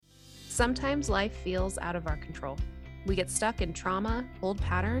Sometimes life feels out of our control. We get stuck in trauma, old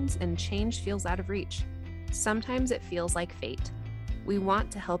patterns, and change feels out of reach. Sometimes it feels like fate. We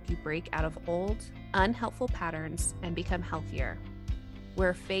want to help you break out of old, unhelpful patterns and become healthier.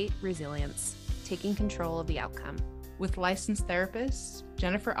 We're Fate Resilience, taking control of the outcome. With licensed therapists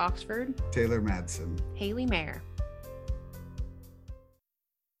Jennifer Oxford, Taylor Madsen, Haley Mayer.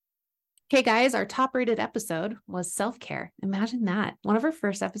 Okay, guys, our top rated episode was self-care. Imagine that. One of our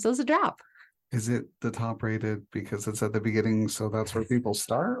first episodes to drop. is it the top rated because it's at the beginning, so that's where people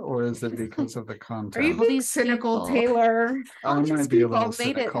start, or is it because of the content? are you Well, being these cynical, people- Taylor? I All these might be a people little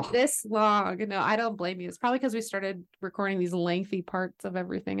made cynical. it this long. No, I don't blame you. It's probably because we started recording these lengthy parts of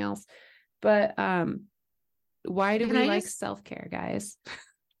everything else. But why do Can we I like just- self-care, guys?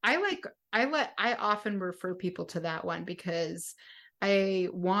 I often refer people to that one because I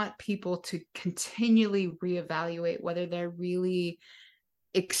want people to continually reevaluate whether they're really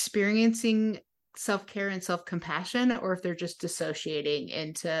experiencing self-care and self-compassion or if they're just dissociating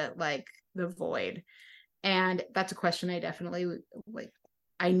into like the void. And that's a question I definitely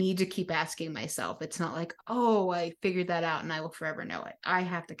I need to keep asking myself. It's not like, oh, I figured that out and I will forever know it. I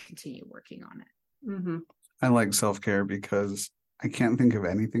have to continue working on it. Mm-hmm. I like self-care because I can't think of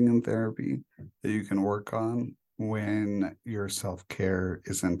anything in therapy that you can work on when your self-care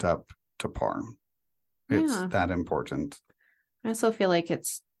isn't up to par. It's Yeah. that important. I also feel like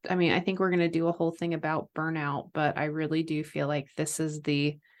I think we're going to do a whole thing about burnout, but I really do feel like this is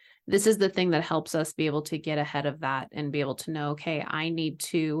the thing that helps us be able to get ahead of that and be able to know, okay, I need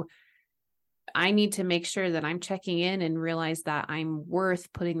to make sure that I'm checking in and realize that I'm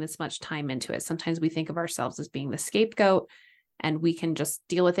worth putting this much time into it. Sometimes we think of ourselves as being the scapegoat and we can just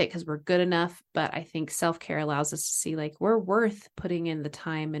deal with it because we're good enough. But I think self-care allows us to see like we're worth putting in the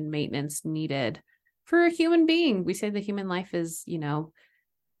time and maintenance needed for a human being. We say the human life is,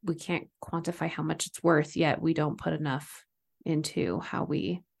 we can't quantify how much it's worth, yet we don't put enough into how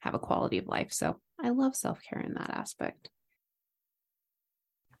we have a quality of life. So I love self-care in that aspect.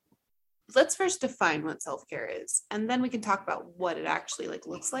 Let's first define what self-care is, and then we can talk about what it actually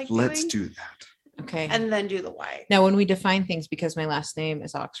looks like Let's doing, do that. Okay. and then do the why. Now, when we define things, because my last name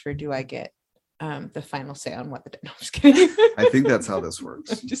is Oxford, do I get the final say on what no, I'm just kidding. I think that's how this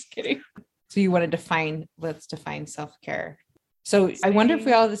works. I'm just kidding. So you want to let's define self-care. So I wonder if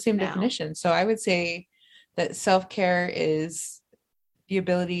we all have the same Now. definition. So I would say that self-care is the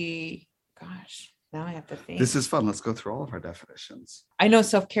ability, gosh, now I have to think. This is fun. Let's go through all of our definitions. I know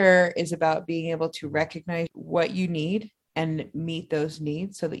self-care is about being able to recognize what you need and meet those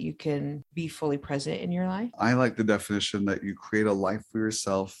needs so that you can be fully present in your life. I like the definition that you create a life for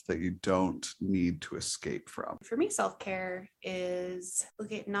yourself that you don't need to escape from. For me, self-care is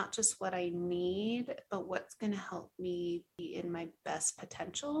look at not just what I need, but what's going to help me be in my best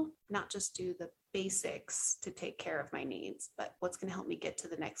potential, not just do the basics to take care of my needs, but what's going to help me get to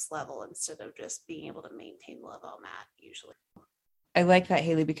the next level instead of just being able to maintain the level I'm at usually. I like that,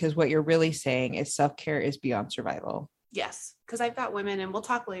 Haley, because what you're really saying is self-care is beyond survival. Yes, because I've got women, and we'll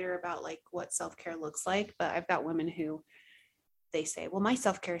talk later about what self-care looks like, but I've got women who they say, well, my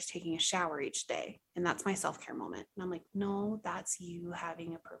self-care is taking a shower each day, and that's my self-care moment. And I'm like, no, that's you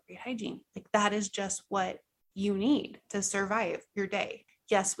having appropriate hygiene. That is just what you need to survive your day.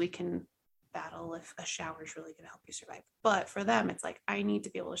 Yes, we can battle if a shower is really going to help you survive. But for them, it's I need to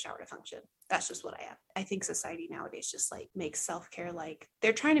be able to shower to function. That's just what I am. I think society nowadays just makes self-care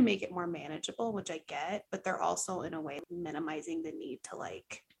they're trying to make it more manageable, which I get, but they're also in a way minimizing the need to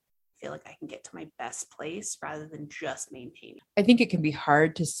feel like I can get to my best place rather than just maintaining. I think it can be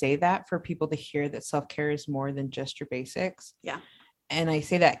hard to say that for people to hear that self-care is more than just your basics. Yeah. And I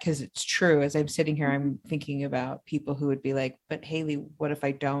say that because it's true. As I'm sitting here, I'm thinking about people who would be like, but Haley, what if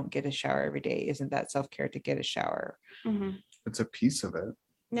I don't get a shower every day? Isn't that self-care to get a shower? Mm-hmm. It's a piece of it,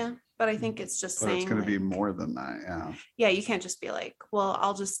 Yeah, but I think it's just but saying it's going to be more than that. Yeah. Yeah, you can't just be well,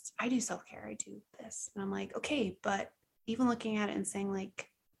 I do self-care, I do this. And I'm okay, but even looking at it and saying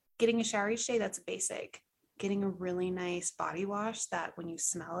getting a shower each day, that's a basic. Getting a really nice body wash that when you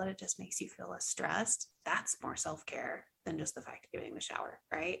smell it, it just makes you feel less stressed. That's more self-care than just the fact of getting the shower,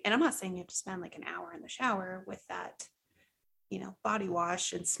 right? And I'm not saying you have to spend an hour in the shower with that, body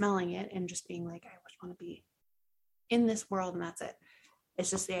wash and smelling it and just being I just want to be in this world and that's it.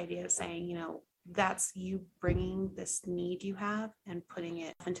 It's just the idea of saying, that's you bringing this need you have and putting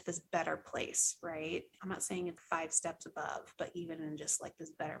it into this better place, right? I'm not saying it's 5 steps above, but even in just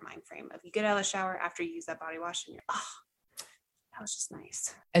this better mind frame of you get out of the shower after you use that body wash and you're, that was just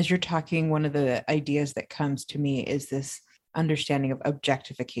nice. As you're talking, one of the ideas that comes to me is this understanding of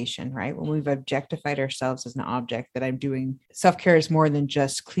objectification, right? When we've objectified ourselves as an object, that I'm doing self-care is more than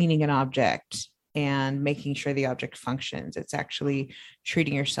just cleaning an object and making sure the object functions. It's actually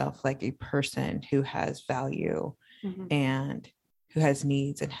treating yourself like a person who has value and who has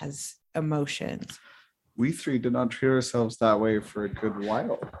needs and has emotions. We three did not treat ourselves that way for a good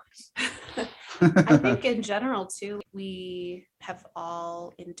while. I think in general too, we have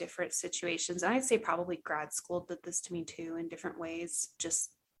all in different situations, and I'd say probably grad school did this to me too in different ways,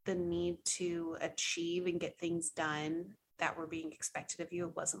 just the need to achieve and get things done that were being expected of you.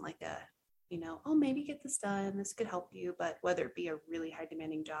 It wasn't like a, oh, maybe get this done, this could help you, but whether it be a really high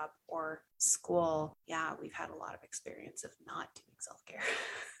demanding job or school, yeah, we've had a lot of experience of not doing self-care.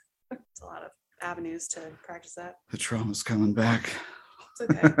 It's a lot of avenues to practice that. The trauma's coming back. It's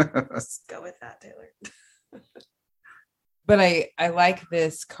okay. Let's go with that, Taylor. But I like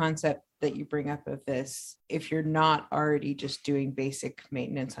this concept that you bring up of this. If you're not already just doing basic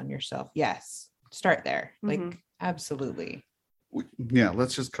maintenance on yourself, yes, start there. Like, absolutely. Yeah,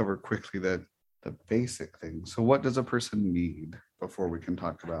 let's just cover quickly the basic things. So what does a person need before we can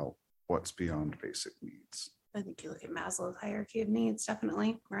talk about what's beyond basic needs? I think you look at Maslow's hierarchy of needs,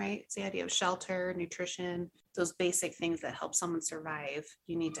 definitely, right? It's the idea of shelter, nutrition, those basic things that help someone survive.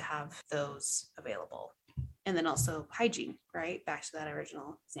 You need to have those available. And then also hygiene, right? Back to that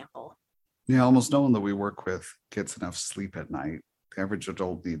original example. Yeah, almost no one that we work with gets enough sleep at night. The average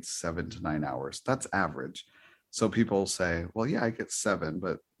adult needs 7 to 9 hours. That's average. So people say, well, yeah, I get 7,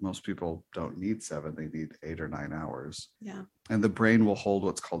 but most people don't need 7. They need 8 or 9 hours. Yeah. And the brain will hold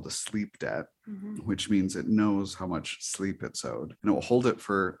what's called a sleep debt, which means it knows how much sleep it's owed. And it will hold it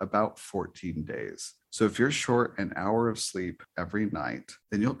for about 14 days. So if you're short an hour of sleep every night,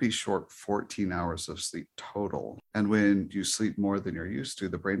 then you'll be short 14 hours of sleep total. And when you sleep more than you're used to,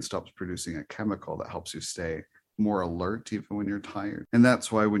 the brain stops producing a chemical that helps you stay more alert even when you're tired. And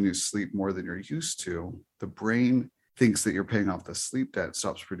that's why when you sleep more than you're used to, the brain thinks that you're paying off the sleep debt,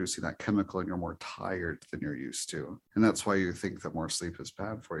 stops producing that chemical, and you're more tired than you're used to. And that's why you think that more sleep is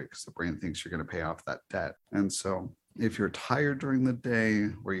bad for you, because the brain thinks you're going to pay off that debt. And so if you're tired during the day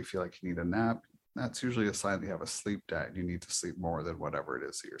where you feel like you need a nap, that's usually a sign that you have a sleep debt and you need to sleep more than whatever it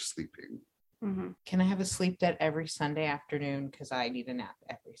is that you're sleeping. Can I have a sleep debt every Sunday afternoon? Because I need a nap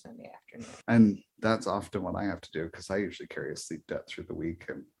every Sunday afternoon. And that's often what I have to do, because I usually carry a sleep debt through the week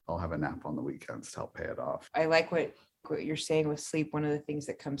and I'll have a nap on the weekends to help pay it off. I like what you're saying with sleep. One of the things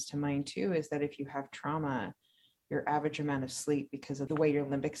that comes to mind too is that if you have trauma, your average amount of sleep, because of the way your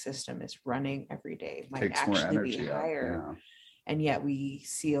limbic system is running every day, might Takes more actually energy be out, higher. yeah. And yet we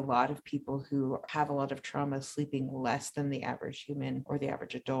see a lot of people who have a lot of trauma sleeping less than the average human or the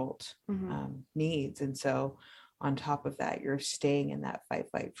average adult needs. And so on top of that, you're staying in that fight,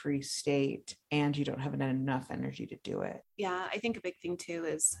 flight, freeze state, and you don't have enough energy to do it. Yeah, I think a big thing too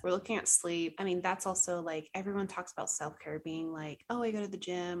is we're looking at sleep. I mean, that's also like everyone talks about self-care being like, oh, I go to the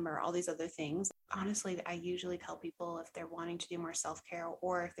gym or all these other things. Honestly, I usually tell people if they're wanting to do more self-care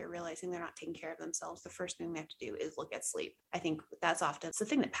or if they're realizing they're not taking care of themselves, the first thing they have to do is look at sleep. I think that's often it's the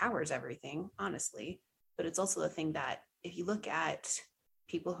thing that powers everything, honestly, but it's also the thing that if you look at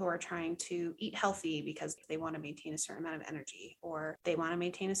people who are trying to eat healthy because they want to maintain a certain amount of energy or they want to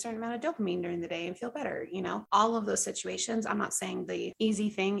maintain a certain amount of dopamine during the day and feel better, all of those situations. I'm not saying the easy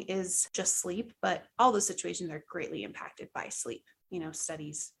thing is just sleep, but all those situations are greatly impacted by sleep.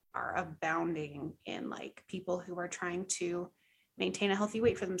 Studies are abounding in like people who are trying to maintain a healthy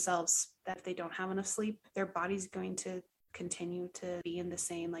weight for themselves, that if they don't have enough sleep, their body's going to continue to be in the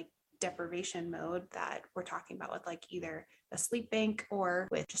same like deprivation mode that we're talking about with like either a sleep bank or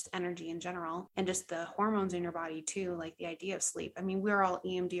with just energy in general and just the hormones in your body too, like the idea of sleep. I mean, we're all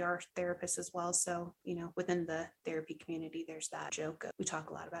EMDR therapists as well. So, within the therapy community, there's that joke of, we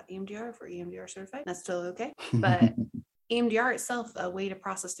talk a lot about EMDR if we're EMDR certified. That's totally okay. But EMDR itself, a way to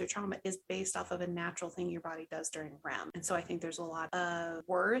process through trauma, is based off of a natural thing your body does during REM. And so I think there's a lot of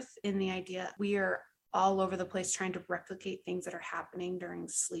worth in the idea we are all over the place trying to replicate things that are happening during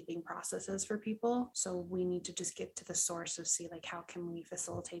sleeping processes for people. So we need to just get to the source of see like, how can we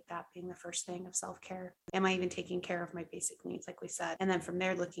facilitate that being the first thing of self-care? Am I even taking care of my basic needs, like we said? And then from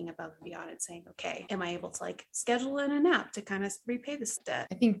there, looking above and beyond and saying, okay, am I able to like schedule in a nap to kind of repay this debt?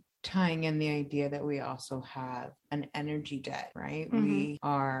 I think tying in the idea that we also have an energy debt, right? We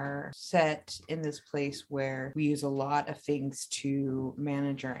are set in this place where we use a lot of things to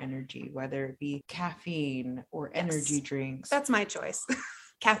manage our energy, whether it be caffeine or energy drinks. That's my choice.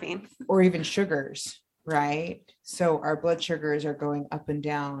 Caffeine. Or even sugars, right? So our blood sugars are going up and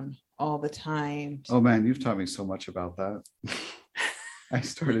down all the time. Oh man, you've taught me so much about that. I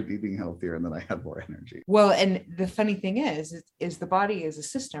started eating healthier and then I had more energy. Well, and the funny thing is the body is a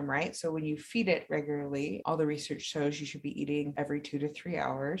system, right? So when you feed it regularly, all the research shows you should be eating every 2 to 3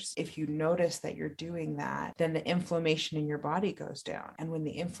 hours. If you notice that you're doing that, then the inflammation in your body goes down. And when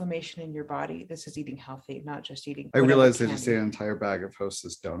the inflammation in your body, this is eating healthy, not just eating. I whatever realized I just ate candy. an entire bag of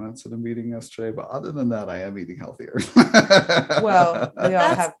Hostess donuts at a meeting yesterday, but other than that, I am eating healthier. Well,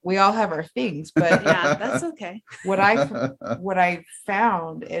 That's- we all have our things, but Yeah, that's okay. what I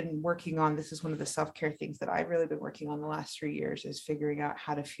found in working on, this is one of the self-care things that I've really been working on the last 3 years, is figuring out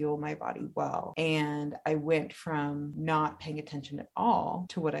how to fuel my body well. And I went from not paying attention at all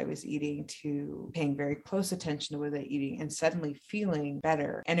to what I was eating to paying very close attention to what I was eating and suddenly feeling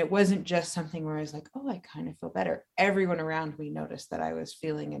better. And it wasn't just something where I was like, oh, I kind of feel better. Everyone around me noticed that I was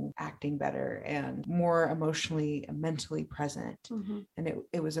feeling and acting better and more emotionally and mentally present. Mhm. And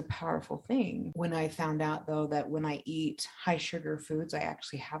it was a powerful thing. When I found out, though, that when I eat high sugar foods, I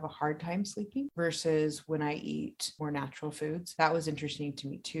actually have a hard time sleeping versus when I eat more natural foods. That was interesting to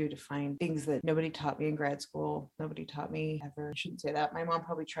me, too, to find things that nobody taught me in grad school. Nobody taught me ever. I shouldn't say that. My mom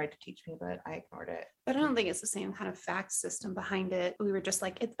probably tried to teach me, but I ignored it. But I don't think it's the same kind of fact system behind it. We were just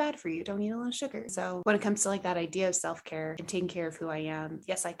like, it's bad for you. Don't eat a lot of sugar. So when it comes to like that idea of self-care and taking care of who I am,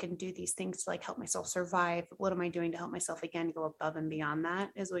 yes, I can do these things to like help myself survive. What am I doing to help myself again go above and beyond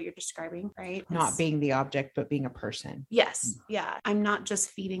that is what you're describing, right? Not It's- being the object, but being a person. Yes. Yeah. I'm not just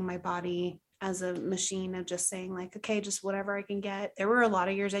feeding my body as a machine of just saying like, okay, just whatever I can get. There were a lot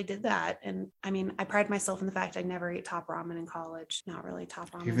of years I did that. And I mean, I pride myself in the fact I never ate top ramen in college. Not really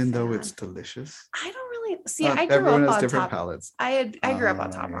top ramen. Even though fan. it's delicious. I don't really see. I grew Everyone up has on different top. palates. I grew up on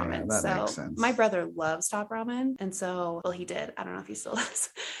top Yeah, ramen. that makes So sense. my brother loves top ramen. And so, well, he did. I don't know if he still does.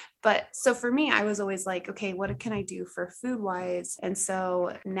 But so for me, I was always like, okay, what can I do for food wise? And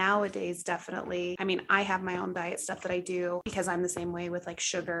so nowadays, definitely, I mean, I have my own diet stuff that I do because I'm the same way with like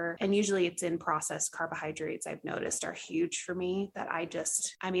sugar. And usually it's in processed carbohydrates, I've noticed are huge for me that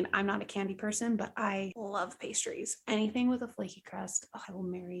I mean, I'm not a candy person, but I love pastries. Anything with a flaky crust, oh, I will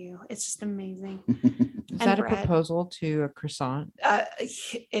marry you. It's just amazing. Is And that a bread. proposal to a croissant?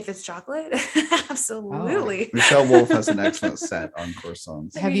 If it's chocolate, absolutely. Michelle Wolf has an excellent set on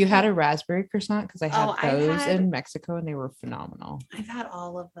croissants. Have you had a raspberry croissant? Because I had Oh, I've those had- in Mexico and they were phenomenal. I've had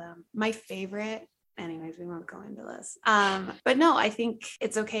all of them. My favorite, anyways, we won't go into this. But no, I think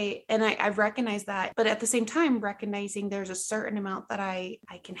it's okay. And I've recognized that, but at the same time, recognizing there's a certain amount that I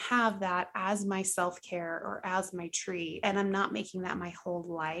can have that as my self-care or as my treat. And I'm not making that my whole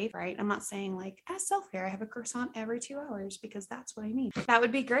life, right? I'm not saying like as self-care, I have a croissant every 2 hours because that's what I need. That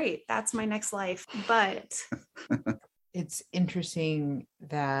would be great. That's my next life. But It's interesting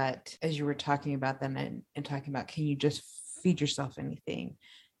that as you were talking about them and talking about, can you just feed yourself anything?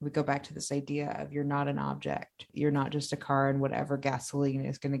 We go back to this idea of you're not an object. You're not just a car and whatever gasoline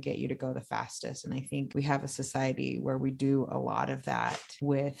is going to get you to go the fastest. And I think we have a society where we do a lot of that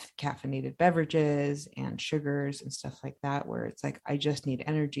with caffeinated beverages and sugars and stuff like that, where it's like, I just need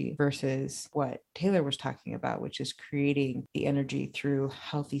energy versus what Taylor was talking about, which is creating the energy through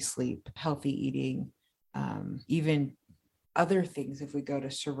healthy sleep, healthy eating, even other things. If we go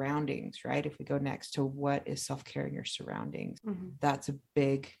to surroundings, right? If we go next to what is self-care in your surroundings, that's a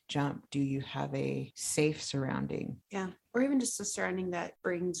big jump. Do you have a safe surrounding? yeah, or even just a surrounding that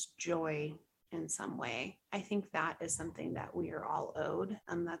brings joy in some way. I think that is something that we are all owed.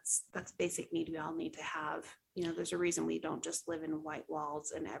 And that's basic need we all need to have. You know, there's a reason we don't just live in white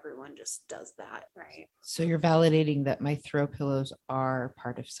walls and everyone just does that, right? So you're validating that my throw pillows are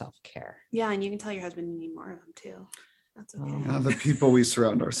part of self-care. Yeah, and you can tell your husband you need more of them too. That's okay. The people we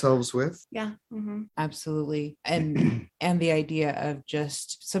surround ourselves with. Yeah. Mm-hmm. Absolutely. And the idea of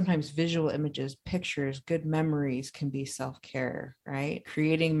just sometimes visual images, pictures, good memories can be self-care, right?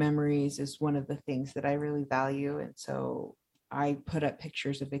 Creating memories is one of the things that I really value. And so I put up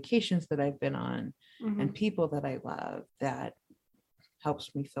pictures of vacations that I've been on and people that I love. That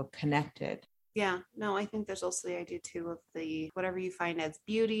helps me feel connected. Yeah, no, I think there's also the idea too of the whatever you find as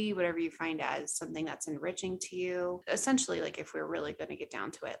beauty, whatever you find as something that's enriching to you. Essentially, like if we're really going to get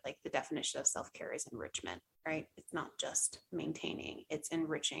down to it, like the definition of self-care is enrichment, right? It's not just maintaining, it's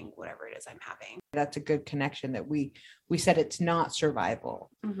enriching whatever it is I'm having. That's a good connection that we said it's not survival,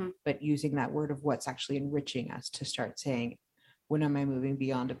 but using that word of what's actually enriching us to start saying, when am I moving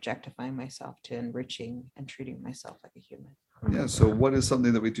beyond objectifying myself to enriching and treating myself like a human? Yeah. So what is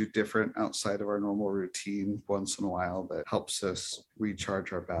something that we do different outside of our normal routine once in a while that helps us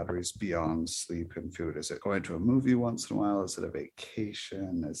recharge our batteries beyond sleep and food? Is it going to a movie once in a while? Is it a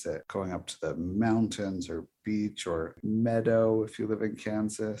vacation? Is it going up to the mountains or beach or meadow if you live in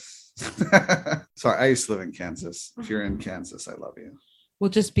Kansas? Sorry, I used to live in Kansas. If you're in Kansas, I love you. Well,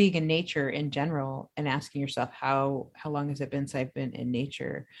 just being in nature in general and asking yourself, how long has it been since I've been in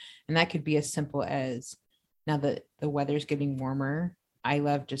nature? And that could be as simple as, now that the weather's getting warmer, I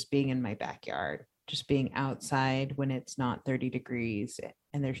love just being in my backyard, just being outside when it's not 30 degrees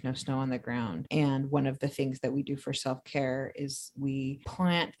and there's no snow on the ground. And one of the things that we do for self-care is we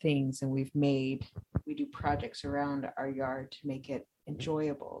plant things, and we do projects around our yard to make it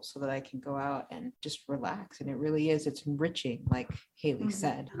enjoyable so that I can go out and just relax. And it really is, it's enriching, like Haley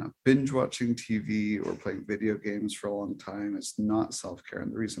said. Binge watching TV or playing video games for a long time is not self-care.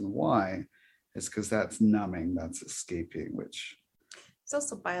 And the reason why is because that's numbing, that's escaping, which it's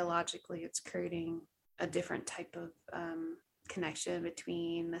also biologically, it's creating a different type of connection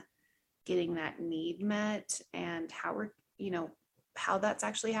between getting that need met and how we're, how that's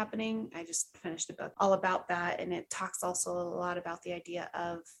actually happening. I just finished a book all about that. And it talks also a lot about the idea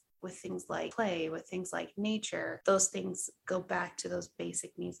of, with things like play, with things like nature, those things go back to those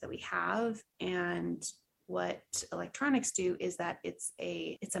basic needs that we have. And what electronics do is that it's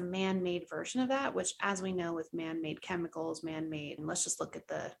a man-made version of that, which, as we know, with man-made chemicals, and let's just look at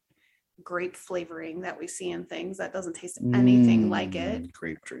the grape flavoring that we see in things, that doesn't taste anything like it.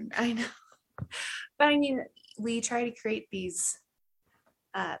 Grape drink. I know. But I mean, we try to create these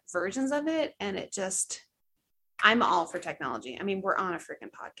versions of it, and it just, I'm all for technology. I mean, we're on a freaking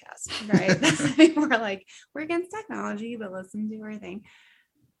podcast, right? We're like, we're against technology, but listen to our thing.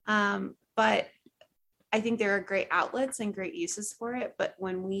 But I think there are great outlets and great uses for it. But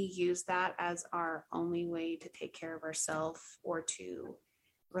when we use that as our only way to take care of ourselves or to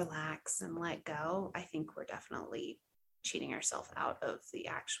relax and let go, I think we're definitely cheating ourselves out of the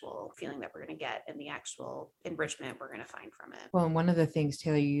actual feeling that we're going to get and the actual enrichment we're going to find from it. Well, and one of the things,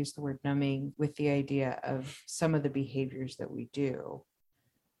 Taylor, you used the word numbing with the idea of some of the behaviors that we do.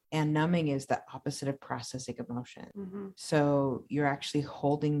 And numbing is the opposite of processing emotion. Mm-hmm. So you're actually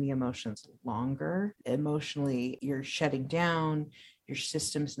holding the emotions longer. Emotionally, you're shutting down, your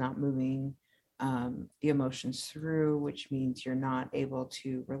system's not moving the emotions through, which means you're not able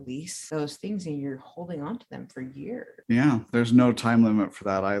to release those things, and you're holding on to them for years. Yeah, there's no time limit for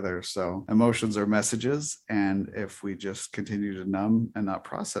that either. So emotions are messages. And if we just continue to numb and not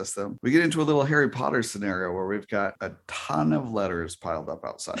process them, we get into a little Harry Potter scenario where we've got a ton of letters piled up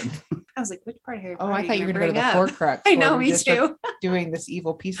outside. I was like, which part of Harry Potter? Oh, I thought you were going to go to the bring up? Horcrux. I know, where we me just start too. doing this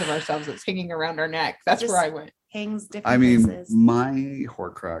evil piece of ourselves that's hanging around our neck. That's Just where I went. Hangs different I mean, places. my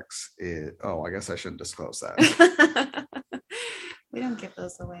Horcrux is, I guess I shouldn't disclose that. We don't give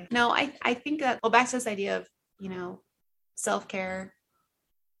those away. No, I think that, well, back to this idea of, self-care,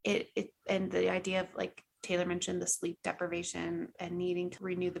 it and the idea of, like Taylor mentioned, the sleep deprivation and needing to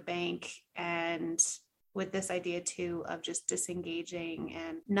renew the bank, and with this idea too of just disengaging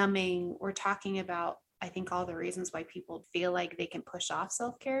and numbing, we're talking about, I think, all the reasons why people feel like they can push off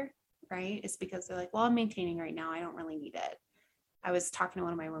self-care, right? It's because they're like, well, I'm maintaining right now, I don't really need it. I was talking to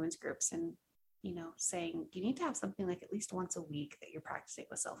one of my women's groups and, saying you need to have something like at least once a week that you're practicing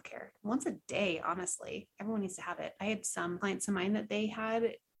with self-care. Once a day, honestly, everyone needs to have it. I had some clients of mine that they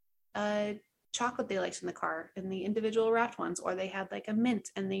had chocolate they liked in the car, and the individual wrapped ones, or they had like a mint,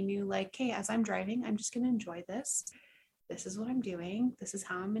 and they knew, like, hey, as I'm driving, I'm just going to enjoy this. This is what I'm doing. This is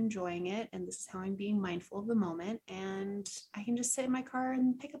how I'm enjoying it. And this is how I'm being mindful of the moment. And I can just sit in my car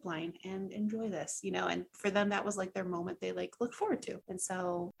and pick up line and enjoy this, and for them, that was like their moment they like look forward to. And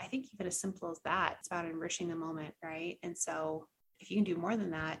so I think even as simple as that, it's about enriching the moment. Right. And so if you can do more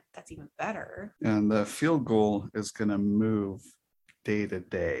than that, that's even better. And the field goal is going to move day to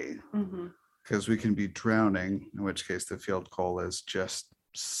day, because we can be drowning, in which case the field goal is just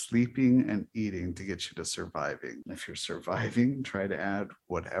sleeping and eating to get you to surviving. If you're surviving, try to add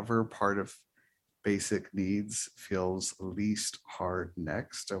whatever part of basic needs feels least hard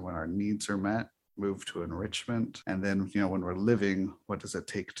next. And when our needs are met, move to enrichment. And then, when we're living, what does it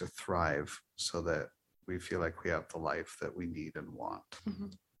take to thrive so that we feel like we have the life that we need and want?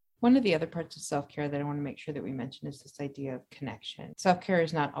 One of the other parts of self-care that I want to make sure that we mention is this idea of connection. Self-care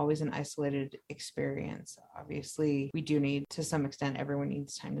is not always an isolated experience. Obviously, we do need, to some extent, everyone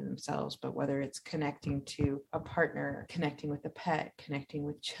needs time to themselves, but whether it's connecting to a partner, connecting with a pet, connecting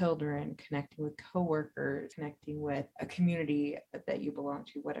with children, connecting with coworkers, connecting with a community that you belong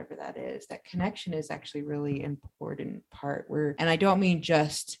to, whatever that is, that connection is actually really important part and I don't mean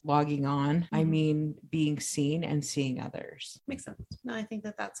just logging on, I mean being seen and seeing others. Makes sense. No, I think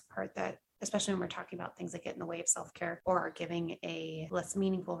that's part that, especially when we're talking about things that get in the way of self-care or are giving a less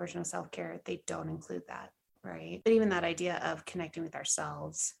meaningful version of self-care, they don't include that, right? But even that idea of connecting with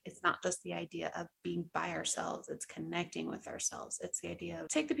ourselves, it's not just the idea of being by ourselves, it's connecting with ourselves. It's the idea of,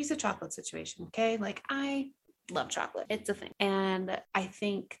 take the piece of chocolate situation, okay? Like, I love chocolate. It's a thing. And I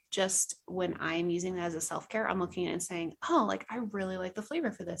think just when I'm using that as a self-care, I'm looking at it and saying, oh, like I really like the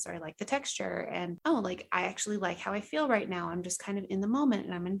flavor for this, or I like the texture. And oh, like I actually like how I feel right now. I'm just kind of in the moment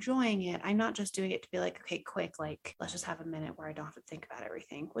and I'm enjoying it. I'm not just doing it to be like, okay, quick, like let's just have a minute where I don't have to think about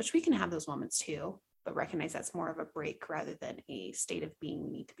everything, which we can have those moments too, but recognize that's more of a break rather than a state of being we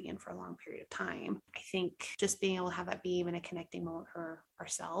need to be in for a long period of time. I think just being able to have that be even a connecting moment for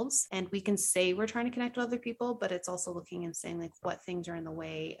ourselves. And we can say we're trying to connect with other people, but it's also looking and saying like what things are in the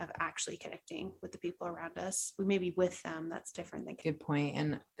way of actually connecting with the people around us. We may be with them. That's different than Good point.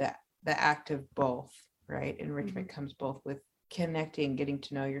 And the act of both, right? Enrichment comes both with connecting, getting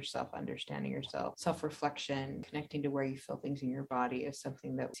to know yourself, understanding yourself, self-reflection, connecting to where you feel things in your body is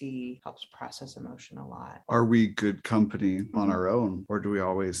something that we helps process emotion a lot. Are we good company on our own, or do we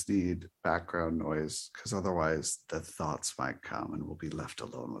always need background noise? Because otherwise the thoughts might come and we'll be left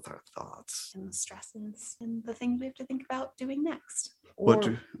alone with our thoughts. and the stresses and the things we have to think about doing next.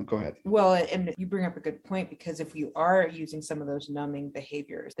 Go ahead. Well, and you bring up a good point, because if you are using some of those numbing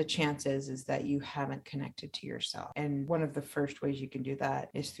behaviors, the chances is that you haven't connected to yourself. And one of the first ways you can do that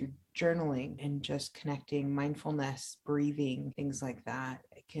is through journaling and just connecting, mindfulness, breathing, things like that.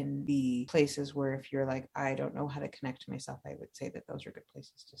 It can be places where if you're like, I don't know how to connect to myself, I would say that those are good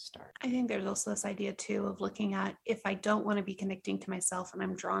places to start. I think there's also this idea too of looking at, if I don't want to be connecting to myself and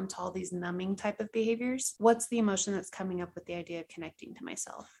I'm drawn to all these numbing type of behaviors, what's the emotion that's coming up with the idea of connecting to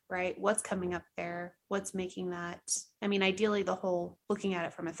myself, right? What's coming up there? What's making that? I mean, ideally, the whole looking at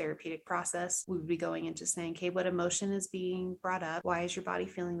it from a therapeutic process, we would be going into saying, okay, what emotion is being brought up? Why is your body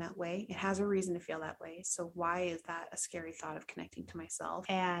feeling that way? It has a reason to feel that way. So why is that a scary thought of connecting to myself?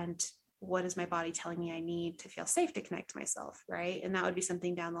 And what is my body telling me I need to feel safe to connect to myself, right? And that would be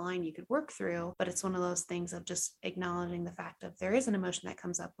something down the line you could work through, but it's one of those things of just acknowledging the fact of there is an emotion that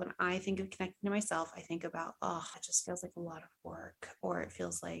comes up when I think of connecting to myself. I think about, oh, it just feels like a lot of work, or it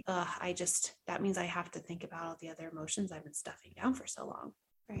feels like, that means I have to think about all the other emotions I've been stuffing down for so long,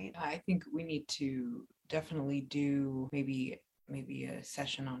 right? I think we need to definitely do maybe a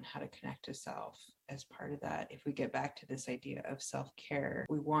session on how to connect to self as part of that. If we get back to this idea of self-care,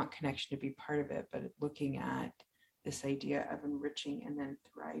 we want connection to be part of it, but looking at this idea of enriching and then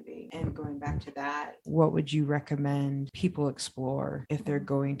thriving and going back to that, what would you recommend people explore if they're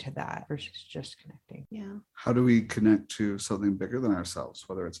going to that versus just connecting? Yeah. How do we connect to something bigger than ourselves,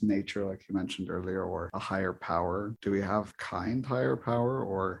 whether it's nature, like you mentioned earlier, or a higher power? Do we have higher power,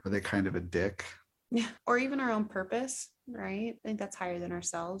 or are they kind of a dick? Yeah. Or even our own purpose, right? I think that's higher than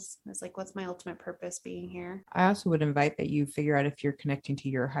ourselves. It's like, what's my ultimate purpose being here? I also would invite that you figure out if you're connecting to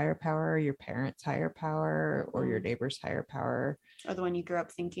your higher power, your parents' higher power, or your neighbor's higher power. Or the one you grew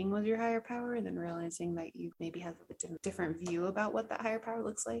up thinking was your higher power, and then realizing that you maybe have a different view about what that higher power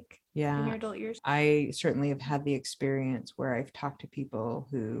looks like in your adult years. I certainly have had the experience where I've talked to people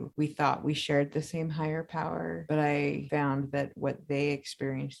who we thought we shared the same higher power, but I found that what they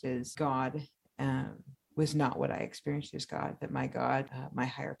experienced as God was not what I experienced as God, that my God, my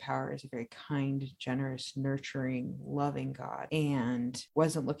higher power, is a very kind, generous, nurturing, loving God, and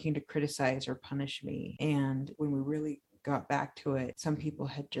wasn't looking to criticize or punish me. And when we really got back to it, some people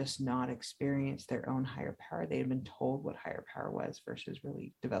had just not experienced their own higher power. They had been told what higher power was versus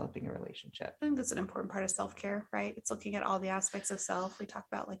really developing a relationship. I think that's an important part of self-care, right? It's looking at all the aspects of self. We talk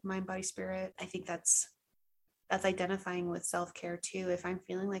about like mind, body, spirit. I think that's identifying with self-care too. If I'm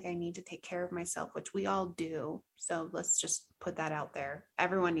feeling like I need to take care of myself, which we all do. So let's just put that out there.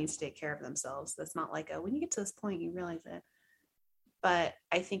 Everyone needs to take care of themselves. That's not like when you get to this point, you realize it. But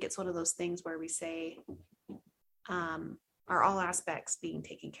I think it's one of those things where we say, are all aspects being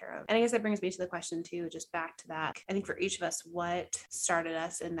taken care of? And I guess that brings me to the question too, just back to that. I think for each of us, what started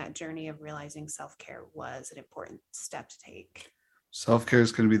us in that journey of realizing self-care was an important step to take? Self-care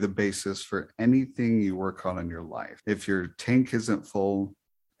is going to be the basis for anything you work on in your life. If your tank isn't full,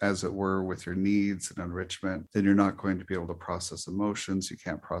 as it were, with your needs and enrichment, then you're not going to be able to process emotions. You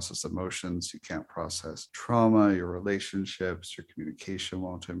can't process emotions. You can't process trauma. Your relationships, your communication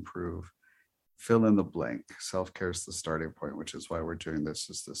won't improve. Fill in the blank. Self-care is the starting point, which is why we're doing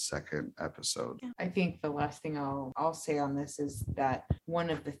this as the second episode. I think the last thing I'll say on this is that one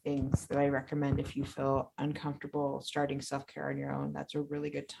of the things that I recommend, if you feel uncomfortable starting self-care on your own, that's a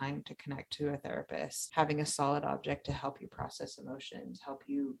really good time to connect to a therapist. Having a solid object to help you process emotions, help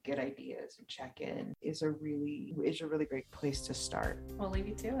you get ideas and check in is a really great place to start. We'll leave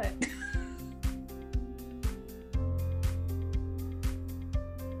you to it.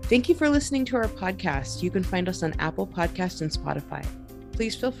 Thank you for listening to our podcast. You can find us on Apple Podcasts and Spotify.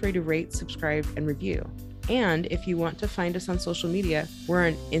 Please feel free to rate, subscribe, and review. And if you want to find us on social media, we're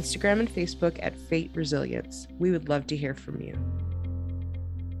on Instagram and Facebook at Fate Resilience. We would love to hear from you.